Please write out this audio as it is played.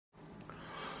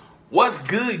What's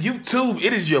good, YouTube?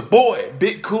 It is your boy,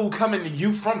 Big Cool, coming to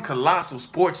you from Colossal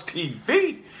Sports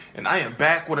TV. And I am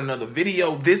back with another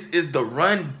video. This is the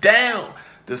rundown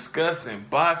discussing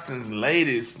boxing's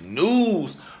latest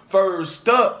news. First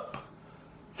up,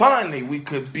 finally, we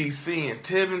could be seeing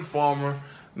Tevin Farmer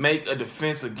make a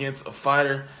defense against a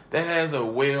fighter that has a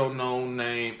well-known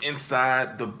name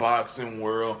inside the boxing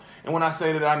world. And when I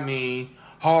say that, I mean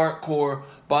hardcore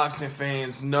boxing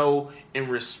fans know and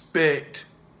respect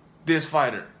this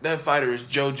fighter. That fighter is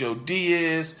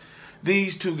Charlo-Dennis.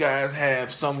 These two guys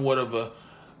have somewhat of a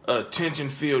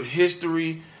tension-filled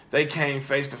history. They came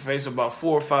face-to-face about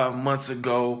 4 or 5 months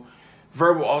ago.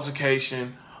 Verbal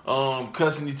altercation,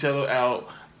 cussing each other out,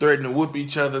 threatening to whoop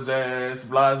each other's ass,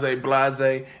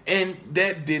 blase. And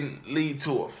that didn't lead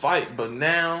to a fight. But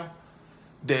now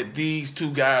that these two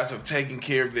guys have taken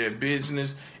care of their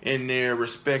business in their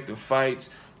respective fights,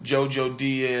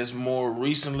 Charlo-Dennis more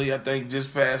recently, I think this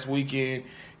past weekend,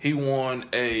 he won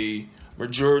a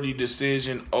majority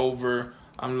decision over,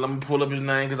 let me pull up his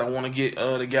name because I want to get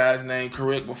the guy's name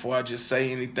correct before I just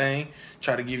say anything.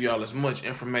 Try to give y'all as much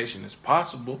information as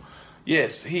possible.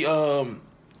 Yes, he won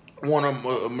a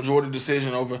majority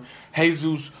decision over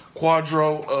Jesus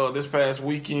Quadro this past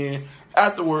weekend.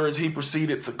 Afterwards, he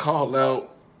proceeded to call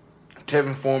out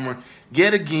Tevin Farmer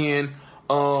yet again.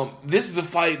 This is a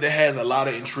fight that has a lot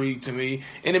of intrigue to me,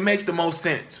 and it makes the most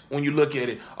sense when you look at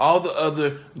it. All the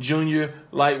other junior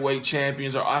lightweight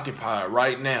champions are occupied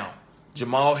right now.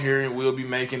 Jermall Herring will be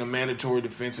making a mandatory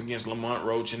defense against Lamont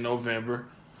Roach in November.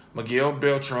 Miguel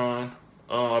Burchard,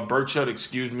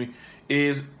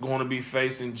 is going to be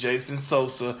facing Jason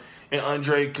Sosa, and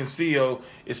Andre Cancillo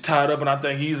is tied up, and I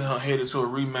think he's headed to a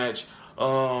rematch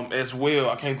as well.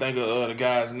 I can't think of the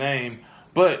guy's name,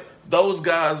 but those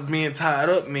guys being tied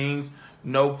up means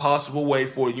no possible way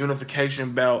for a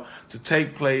unification bout to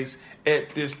take place at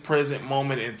this present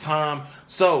moment in time.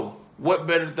 So what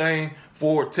better thing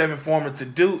for Tevin Farmer to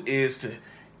do is to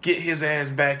get his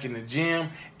ass back in the gym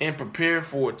and prepare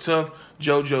for a tough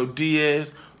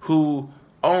Charlo-Dennis, who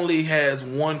only has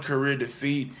one career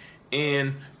defeat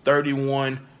in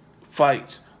 31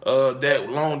 fights. That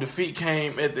long defeat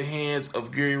came at the hands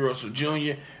of Gary Russell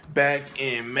Jr. back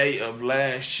in May of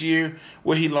last year,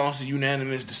 where he lost a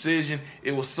unanimous decision.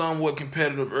 It was somewhat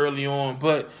competitive early on,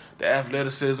 but the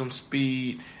athleticism,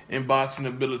 speed, and boxing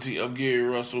ability of Gary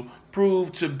Russell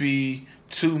proved to be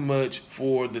too much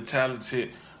for the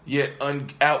talented yet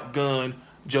outgunned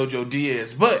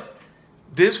Charlo-Dennis. But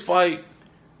this fight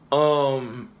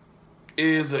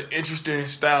is an interesting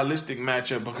stylistic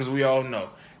matchup because we all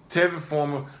know Tevin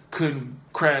Farmer couldn't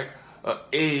crack an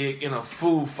egg in a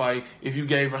food fight if you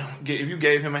gave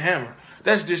him a hammer.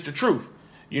 That's just the truth.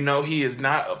 You know, he is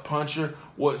not a puncher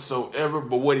whatsoever,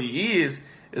 but what he is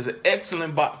an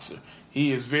excellent boxer.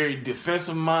 He is very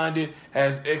defensive-minded,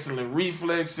 has excellent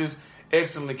reflexes,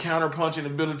 excellent counter-punching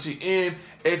ability, and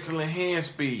excellent hand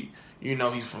speed. You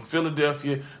know, he's from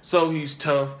Philadelphia, so he's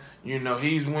tough. You know,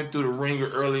 he's went through the ringer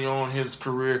early on in his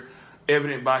career,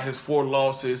 evident by his 4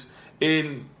 losses.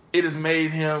 And it has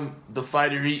made him the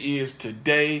fighter he is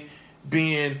today,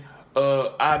 being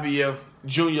IBF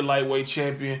junior lightweight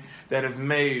champion that have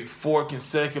made 4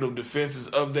 consecutive defenses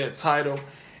of that title.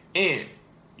 And,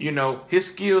 you know, his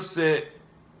skill set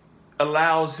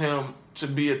allows him to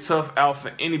be a tough out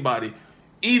for anybody,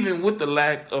 even with the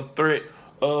lack of threat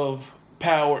of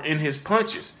power in his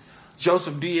punches.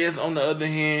 Charlo-Dennis, on the other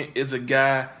hand, is a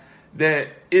guy that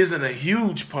isn't a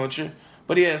huge puncher,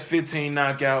 but he has 15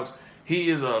 knockouts. He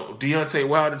is a Deontay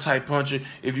Wilder type puncher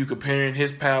if you're comparing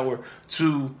his power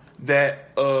to that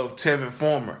of Tevin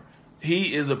Farmer.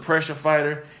 He is a pressure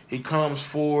fighter. He comes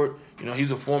forward. You know,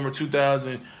 he's a former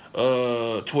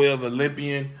 2012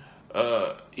 Olympian.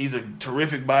 He's a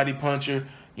terrific body puncher.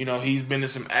 You know, he's been in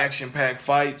some action-packed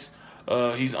fights.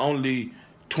 He's only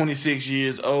 26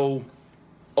 years old,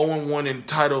 0-1 in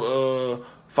title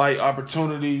fight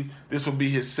opportunities. This will be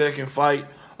his second fight,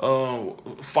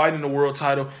 fighting the world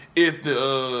title if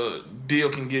the deal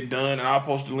can get done. And I'll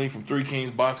post a link from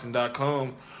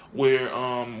 3kingsboxing.com where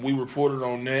we reported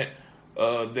on that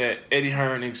Eddie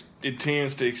Hearn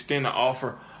intends to extend the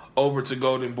offer over to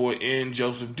Golden Boy and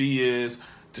Charlo-Dennis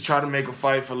to try to make a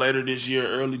fight for later this year,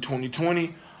 early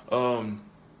 2020.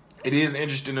 It is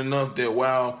interesting enough that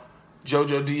while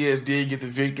Charlo-Dennis did get the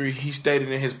victory, he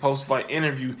stated in his post-fight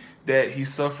interview that he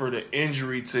suffered an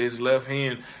injury to his left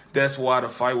hand. That's why the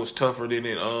fight was tougher than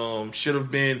it should have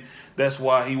been. That's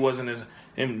why he wasn't as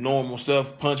in normal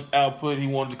self-punch output. He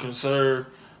wanted to conserve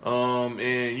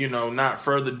and, you know, not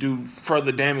do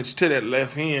further damage to that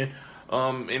left hand.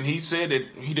 And he said that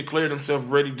he declared himself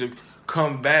ready to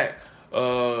come back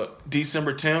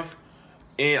December 10th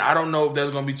And I don't know if that's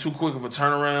going to be too quick of a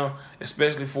turnaround,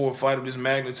 especially for a fight of this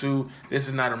magnitude. This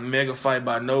is not a mega fight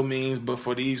by no means, but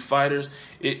for these fighters,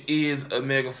 it is a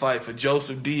mega fight. For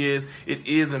Joseph Diaz, it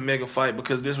is a mega fight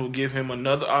because this will give him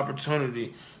another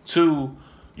opportunity to,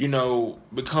 you know,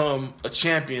 become a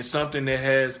champion, something that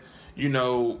has, you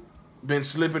know, been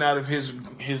slipping out of his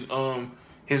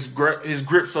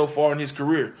grip so far in his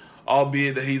career,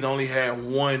 albeit that he's only had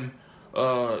one,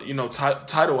 you know,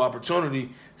 title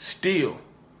opportunity. Still,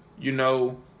 you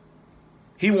know,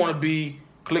 he want to be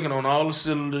clicking on all the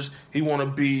cylinders. He want to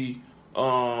be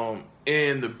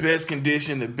in the best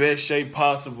condition, the best shape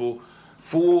possible,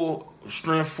 full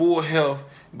strength, full health,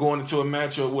 going into a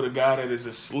matchup with a guy that is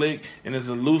as slick and as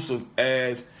elusive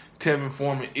as Tevin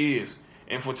Farmer is.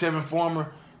 And for Tevin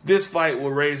Farmer, this fight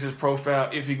will raise his profile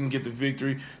if he can get the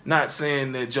victory. Not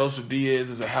saying that Joseph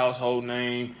Diaz is a household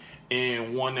name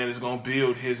and one that is going to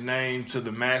build his name to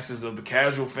the masses of the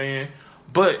casual fan.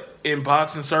 But in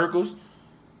boxing circles,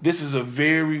 this is a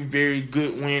very, very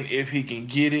good win if he can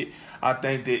get it. I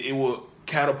think that it will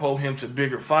catapult him to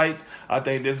bigger fights. I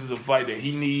think this is a fight that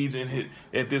he needs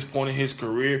at this point in his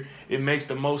career. It makes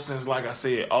the most sense. Like I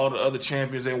said, all the other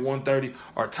champions at 130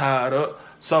 are tied up.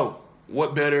 So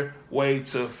what better way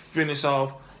to finish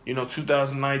off, you know,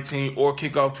 2019 or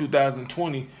kick off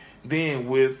 2020 than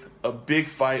with a big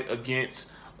fight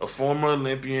against a former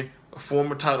Olympian, a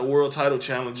former world title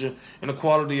challenger, and a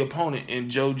quality opponent in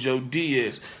Jojo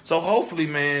Diaz. So hopefully,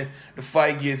 man, the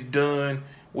fight gets done.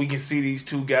 We can see these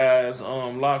two guys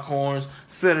lock horns,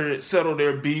 settle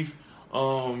their beef,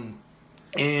 and,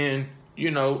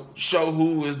 you know, show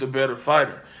who is the better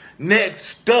fighter.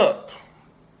 Next up,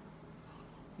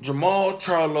 Jermall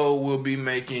Charlo will be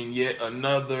making yet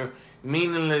another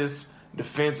meaningless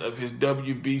defense of his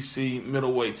WBC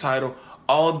middleweight title,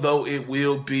 although it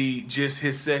will be just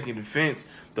his second defense.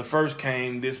 The first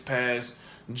came this past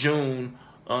June,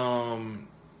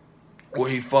 where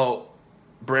he fought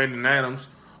Brandon Adams,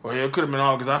 or it could have been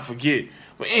August, I forget.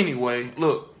 But anyway,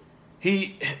 look,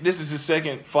 this is his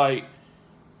second fight,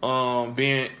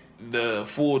 being the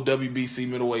full WBC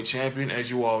middleweight champion.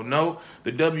 As you all know,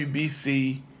 the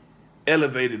WBC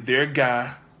elevated their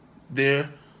guy,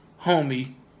 their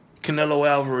homie, Canelo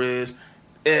Alvarez,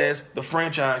 as the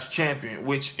franchise champion,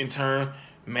 which in turn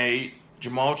made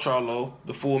Jermall Charlo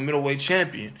the full middleweight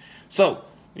champion. So,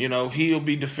 you know, he'll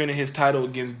be defending his title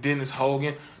against Dennis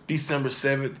Hogan December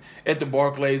 7th at the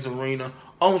Barclays Arena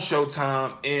on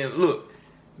Showtime. And look,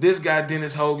 this guy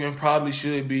Dennis Hogan probably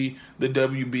should be the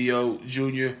WBO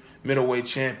junior middleweight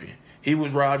champion. He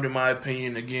was robbed, in my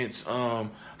opinion, against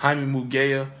Jaime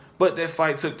Munguia, but that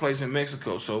fight took place in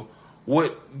Mexico. So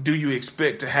what do you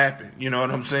expect to happen? You know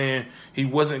what I'm saying? He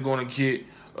wasn't going to get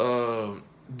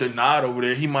denied over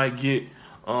there. He might get,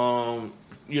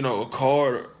 you know, a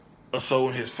card or so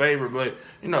in his favor, but,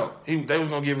 you know, they was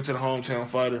going to give it to the hometown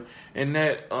fighter, and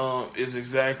that is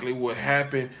exactly what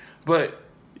happened. But,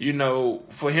 you know,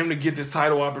 for him to get this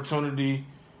title opportunity,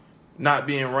 not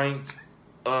being ranked,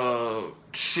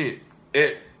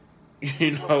 at,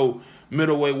 you know,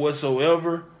 middleweight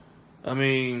whatsoever, I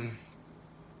mean,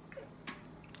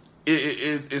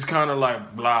 it's kind of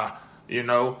like blah, you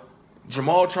know.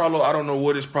 Jermall Charlo, I don't know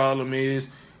what his problem is.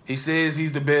 He says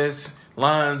he's the best.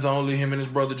 Lions only, him and his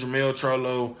brother Jermall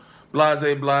Charlo.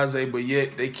 Blase, but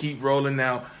yet they keep rolling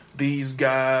out these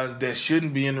guys that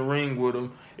shouldn't be in the ring with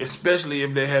him, especially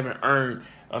if they haven't earned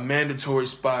a mandatory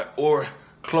spot or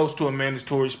close to a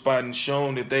mandatory spot and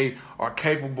shown that they are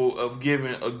capable of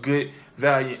giving a good,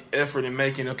 valiant effort and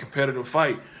making a competitive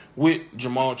fight with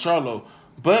Jermall Charlo.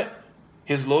 But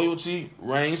his loyalty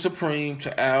reigns supreme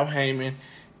to Al Heyman,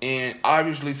 and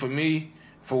obviously for me,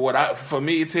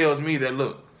 it tells me that,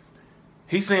 look,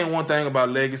 he's saying one thing about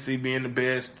legacy, being the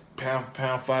best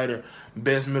pound-for-pound fighter,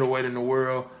 best middleweight in the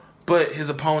world, but his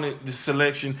opponent, the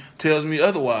selection, tells me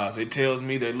otherwise. It tells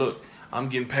me that, look, I'm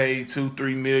getting paid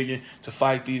 $2-3 million to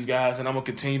fight these guys, and I'm gonna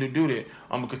continue to do that.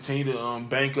 I'm gonna continue to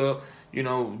bank up, you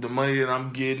know, the money that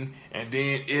I'm getting, and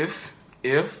then if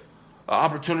an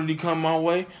opportunity come my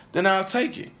way, then I'll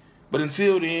take it. But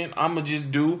until then, I'm gonna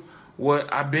just do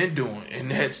what I've been doing,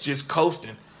 and that's just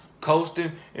coasting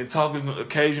and talking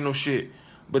occasional shit.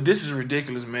 But this is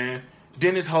ridiculous, man.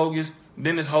 Dennis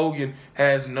Hogan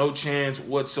has no chance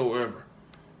whatsoever.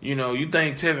 You know, you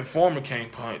think Tevin Farmer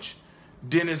can't punch?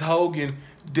 Dennis Hogan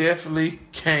definitely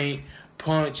can't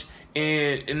punch,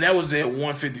 and that was at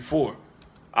 154.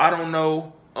 I don't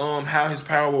know how his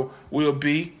power will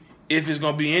be, if it's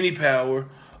gonna be any power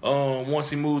once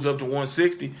he moves up to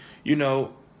 160. You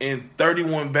know, in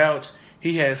 31 bouts,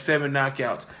 he has 7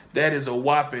 knockouts. That is a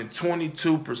whopping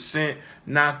 22%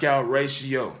 knockout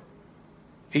ratio.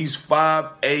 He's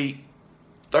 5'8",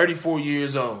 34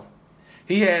 years old.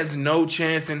 He has no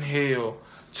chance in hell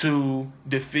to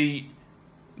defeat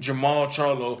Jermall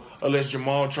Charlo unless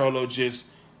Jermall Charlo just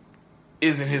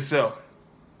isn't himself.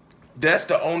 That's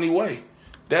the only way.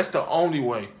 That's the only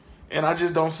way. And I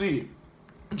just don't see it.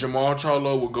 Jermall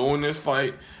Charlo will go in this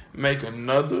fight, make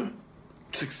another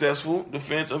successful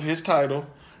defense of his title,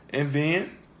 and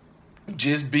then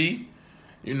just be,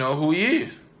 who he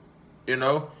is,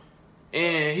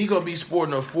 And he going to be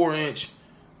sporting a 4-inch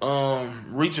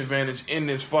reach advantage in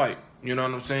this fight. You know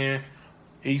what I'm saying?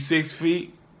 He's 6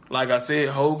 feet. Like I said,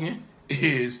 Hogan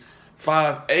is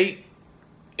 5'8".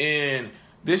 And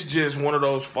this is just one of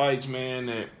those fights, man,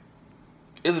 that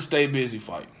is a stay busy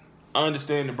fight. I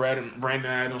understand the Brandon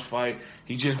Adams fight.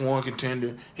 He just won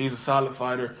Contender. He's a solid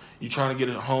fighter. You're trying to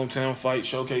get a hometown fight,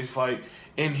 showcase fight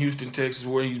in Houston, Texas,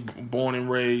 where he's born and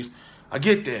raised. I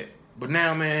get that. But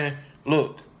now, man,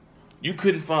 look, you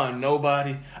couldn't find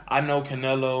nobody. I know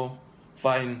Canelo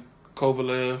fighting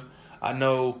Kovalev. I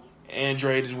know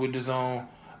Andrade is with DAZN.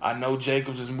 I know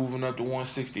Jacobs is moving up to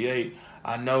 168.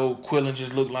 I know Quillen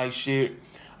just looked like shit.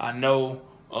 I know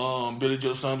Billy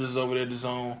Joe Saunders is over there at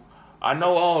DAZN. I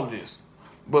know all this.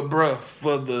 But, bruh,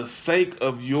 for the sake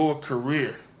of your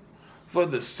career,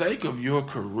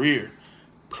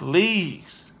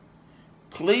 please,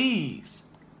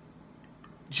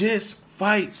 just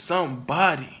fight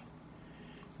somebody.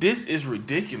 This is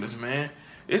ridiculous, man.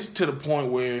 It's to the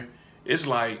point where it's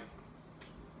like,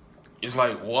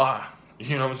 why?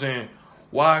 You know what I'm saying?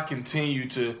 Why continue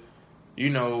to,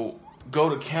 go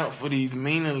to count for these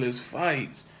meaningless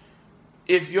fights?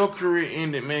 If your career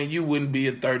ended, man, you wouldn't be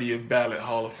a 30th ballot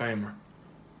Hall of Famer.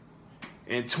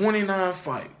 In 29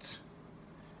 fights,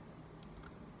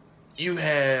 you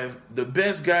have the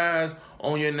best guys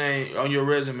on your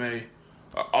resume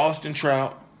are Austin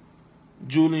Trout,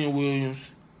 Julian Williams,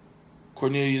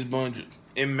 Cornelius Bundrant,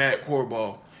 and Matt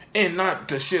Cornball. And not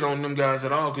to shit on them guys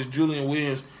at all, because Julian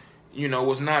Williams,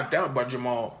 was knocked out by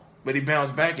Jermall. But he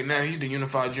bounced back, and now he's the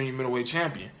unified junior middleweight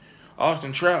champion.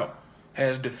 Austin Trout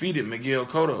has defeated Miguel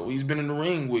Cotto. He's been in the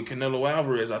ring with Canelo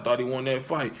Alvarez. I thought he won that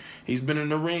fight. He's been in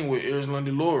the ring with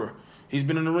Erislandy Lara. He's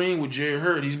been in the ring with Jerry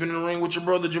Hurd. He's been in the ring with your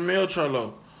brother Jermall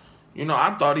Charlo.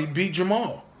 I thought he beat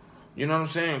Jermall. You know what I'm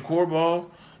saying?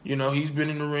 Cornball, he's been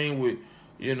in the ring with,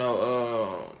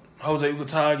 Jose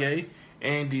Ugatage,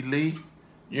 Andy Lee.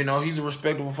 He's a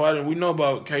respectable fighter. We know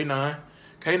about K9.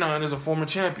 K9 is a former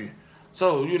champion.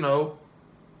 So,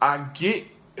 I get,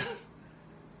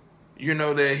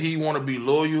 that he want to be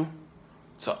loyal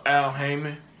to Al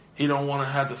Heyman. He don't want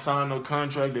to have to sign no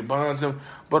contract that binds him.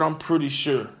 But I'm pretty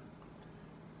sure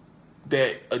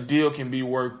that a deal can be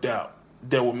worked out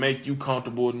that will make you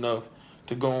comfortable enough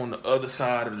to go on the other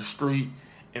side of the street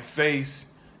and face,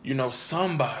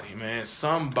 somebody, man.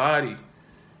 Somebody.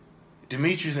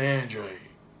 Demetrius Andrade.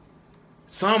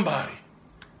 Somebody.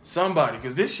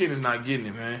 Because this shit is not getting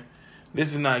it, man.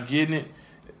 This is not getting it.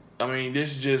 I mean,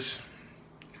 this is just...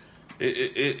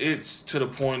 It's to the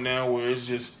point now where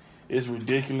it's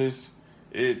ridiculous.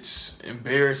 It's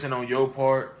embarrassing on your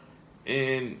part.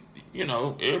 And,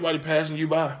 everybody passing you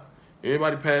by.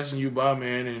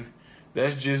 Man. And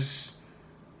that's just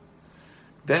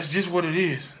what it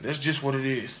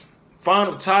is.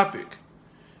 Final topic.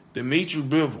 Dimitry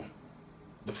Bivol,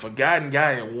 the forgotten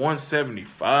guy at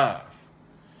 175,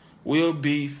 will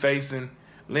be facing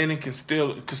Lennon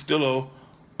Castillo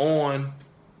on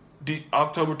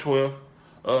October 12th,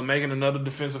 making another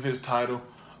defense of his title.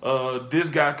 This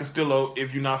guy, Castillo,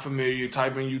 if you're not familiar,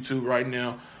 type in YouTube right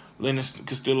now, Lennon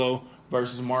Castillo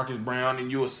versus Marcus Brown, and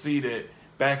you will see that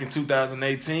back in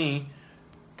 2018,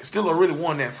 Castillo really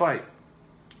won that fight.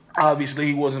 Obviously,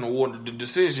 he wasn't awarded the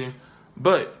decision,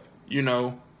 but,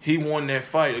 he won that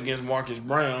fight against Marcus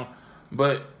Brown,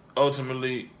 but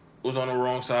ultimately was on the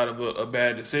wrong side of a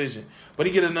bad decision. But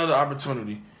he gets another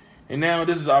opportunity. And now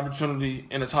this is an opportunity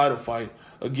in a title fight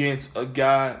against a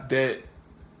guy that,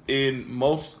 in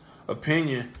most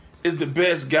opinion, is the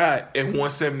best guy at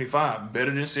 175.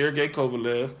 Better than Sergey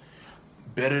Kovalev,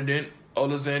 better than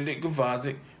Alexander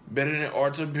Gavazic, better than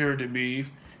Artur Beterbiev.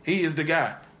 He is the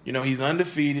guy. He's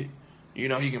undefeated. He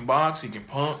can box, he can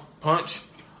punch.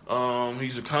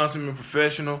 He's a consummate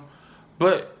professional.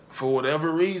 But for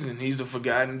whatever reason, he's the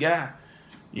forgotten guy.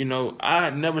 I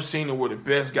had never seen it where the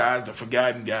best guy is the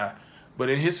forgotten guy. But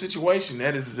in his situation,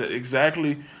 that is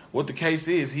exactly what the case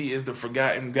is. He is the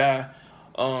forgotten guy.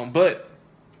 But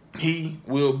he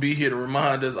will be here to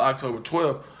remind us October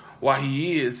 12th why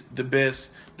he is the best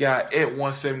guy at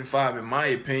 175, in my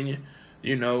opinion.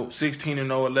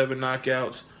 16-0, 11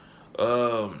 knockouts.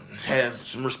 Has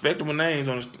some respectable names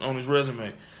on his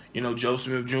resume. You know, Joe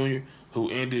Smith Jr., who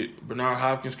ended Bernard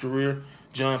Hopkins' career,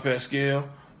 John Pascal,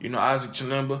 you know, Isaac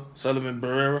Chilemba, Sullivan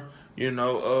Barrera. You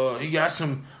know, he got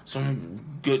some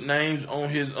good names on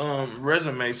his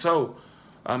resume. So,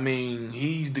 I mean,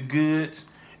 he's the goods.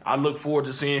 I look forward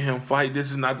to seeing him fight.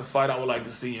 This is not the fight I would like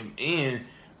to see him in,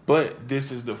 but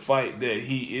this is the fight that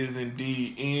he is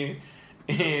indeed in.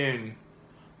 And,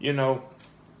 you know,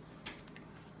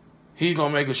 he's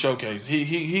going to make a showcase.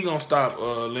 He going to stop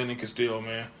Lennon Castillo,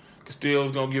 man.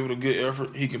 Castillo's going to give it a good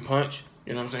effort. He can punch.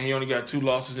 You know what I'm saying? He only got 2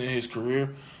 losses in his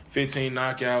career, 15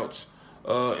 knockouts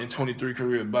in 23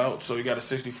 career bouts. So he got a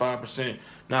 65%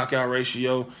 knockout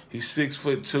ratio. He's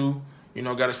 6'2", you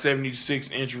know, got a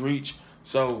 76-inch reach.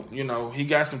 So, you know, he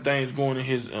got some things going in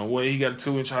his way. He got a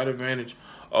 2-inch height advantage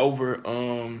over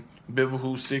Bivol,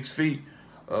 who's 6 feet.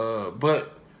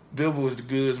 But Bivol is the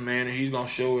goods, man, and he's going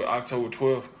to show it October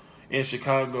 12th in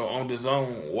Chicago on the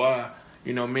zone. Why?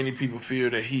 You know, many people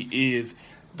feel that he is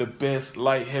the best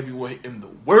light heavyweight in the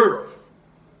world.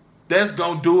 That's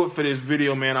going to do it for this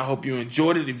video, man. I hope you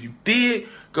enjoyed it. If you did,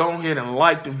 go ahead and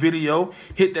like the video.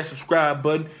 Hit that subscribe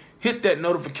button. Hit that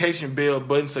notification bell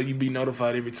button so you be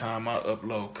notified every time I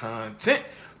upload content.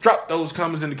 Drop those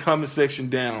comments in the comment section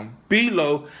down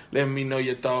below. Let me know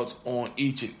your thoughts on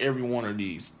each and every one of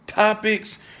these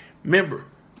topics. Remember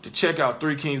to check out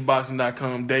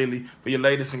 3kingsboxing.com daily for your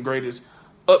latest and greatest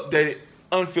updated,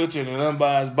 unfiltered, and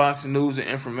unbiased boxing news and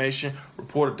information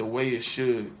reported the way it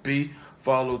should be.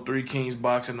 Follow 3 Kings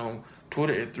Boxing on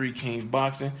Twitter at 3 Kings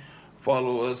Boxing.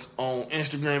 Follow us on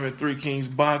Instagram at 3 Kings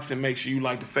Boxing. Make sure you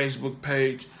like the Facebook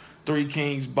page, 3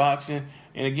 Kings Boxing.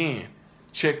 And again,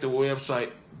 check the website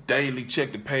daily.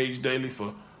 Check the page daily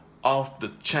for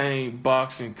off-the-chain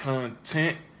boxing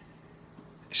content.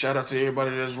 Shout out to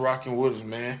everybody that's rocking with us,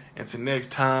 man. Until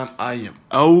next time, I am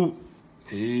out.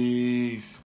 Peace.